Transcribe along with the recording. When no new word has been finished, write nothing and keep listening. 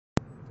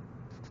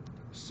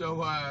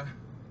So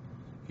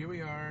here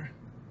we are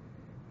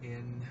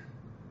in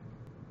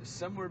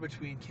somewhere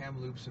between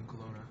Kamloops and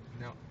Kelowna.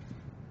 Now,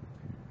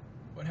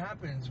 what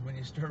happens when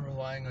you start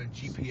relying on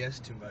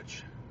GPS too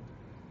much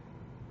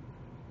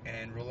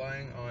and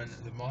relying on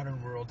the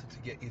modern world to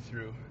get you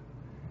through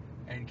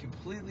and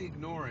completely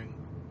ignoring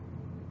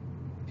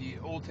the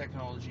old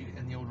technology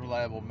and the old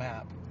reliable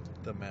map?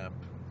 The map.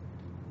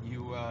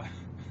 You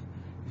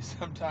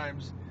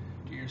sometimes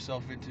get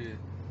yourself into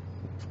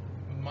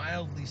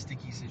mildly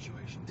sticky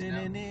situations.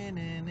 Now,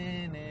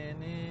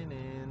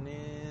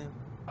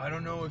 I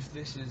don't know if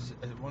this is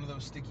one of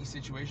those sticky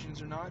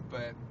situations or not,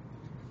 but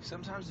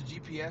sometimes the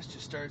GPS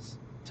just starts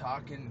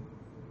talking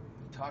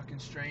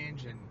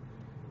strange and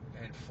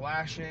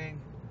flashing,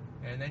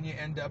 and then you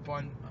end up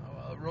on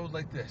a road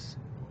like this,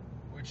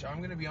 which I'm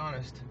going to be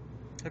honest.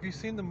 Have you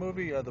seen the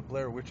movie The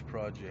Blair Witch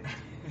Project?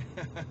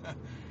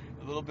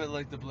 A little bit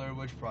like the Blair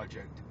Witch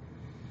Project.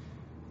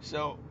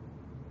 So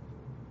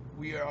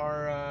we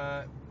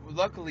are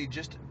luckily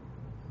just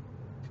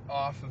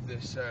off of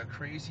this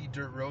crazy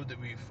dirt road that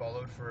we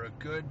followed for a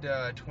good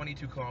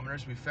 22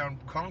 kilometers. We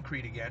found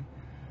concrete again,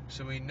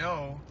 so we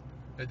know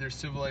that there's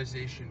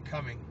civilization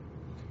coming,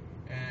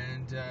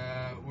 and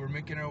we're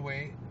making our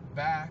way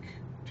back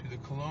to the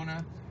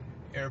Kelowna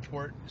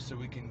airport so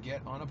we can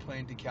get on a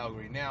plane to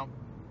Calgary. Now,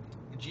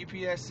 the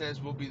GPS says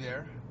we'll be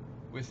there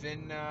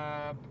within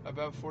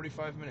about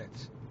 45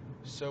 minutes.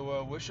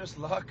 So wish us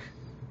luck,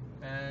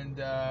 and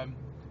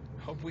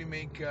hope we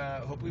make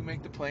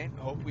the plane.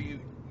 Hope we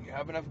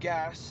have enough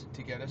gas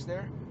to get us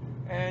there.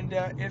 And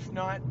if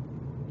not,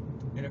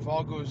 and if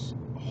all goes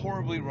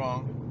horribly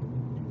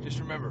wrong, just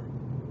remember,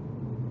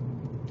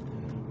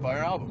 buy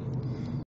our album.